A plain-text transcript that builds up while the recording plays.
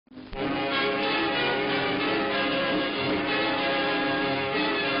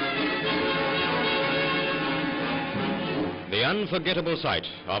unforgettable sight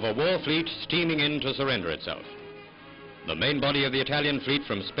of a war fleet steaming in to surrender itself. The main body of the Italian fleet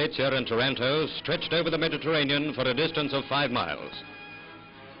from Spezia and Taranto stretched over the Mediterranean for a distance of 5 miles.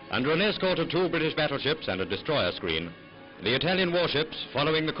 Under an escort of 2 British battleships and a destroyer screen, the Italian warships,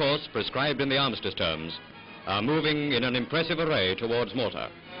 following the course prescribed in the armistice terms, are moving in an impressive array towards Malta.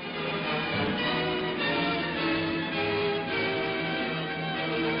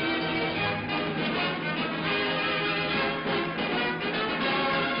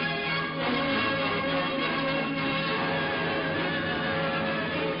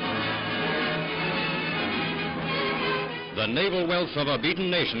 The naval wealth of a beaten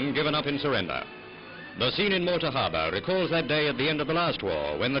nation given up in surrender. The scene in Malta harbor recalls that day at the end of the last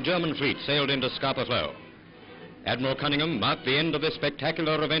war when the German fleet sailed into Scapa Flow. Admiral Cunningham marked the end of this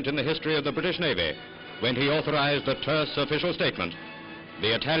spectacular event in the history of the British Navy when he authorized the terse official statement,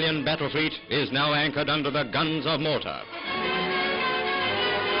 "The Italian battle fleet is now anchored under the guns of Malta."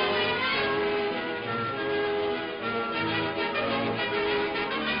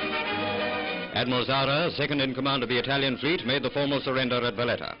 Admiral Zara, second in command of the Italian fleet, made the formal surrender at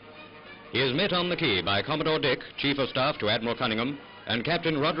Valletta. He is met on the quay by Commodore Dick, Chief of Staff to Admiral Cunningham, and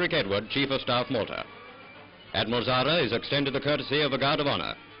Captain Roderick Edward, Chief of Staff, Malta. Admiral Zara is extended the courtesy of a guard of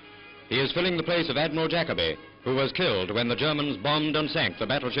honor. He is filling the place of Admiral Jacobi, who was killed when the Germans bombed and sank the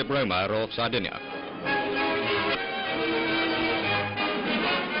battleship Roma off Sardinia.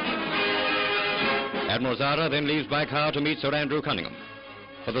 Admiral Zara then leaves by car to meet Sir Andrew Cunningham.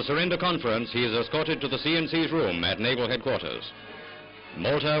 For the surrender conference, he is escorted to the C&C's room at Naval Headquarters.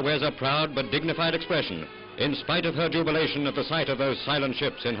 Malta wears a proud but dignified expression, in spite of her jubilation at the sight of those silent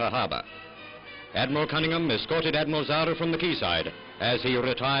ships in her harbor. Admiral Cunningham escorted Admiral Zara from the quayside as he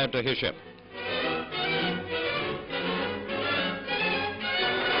retired to his ship.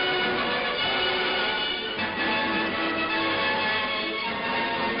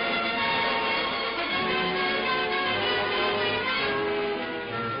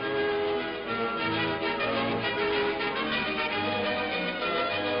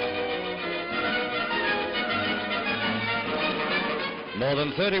 More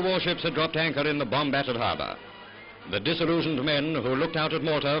than 30 warships had dropped anchor in the bomb-battered harbor. The disillusioned men who looked out at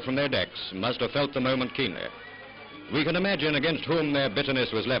Malta from their decks must have felt the moment keenly. We can imagine against whom their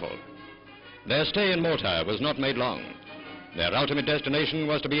bitterness was leveled. Their stay in Malta was not made long. Their ultimate destination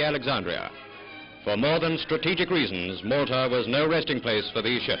was to be Alexandria. For more than strategic reasons, Malta was no resting place for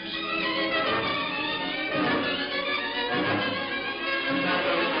these ships.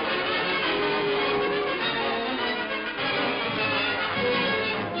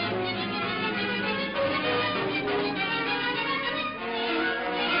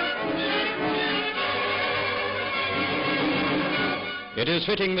 It is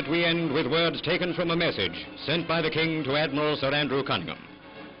fitting that we end with words taken from a message sent by the King to Admiral Sir Andrew Cunningham.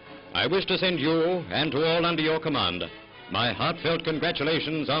 I wish to send you, and to all under your command, my heartfelt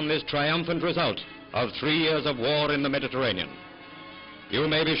congratulations on this triumphant result of 3 years of war in the Mediterranean. You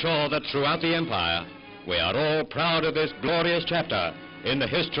may be sure that throughout the Empire, we are all proud of this glorious chapter in the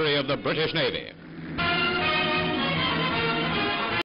history of the British Navy.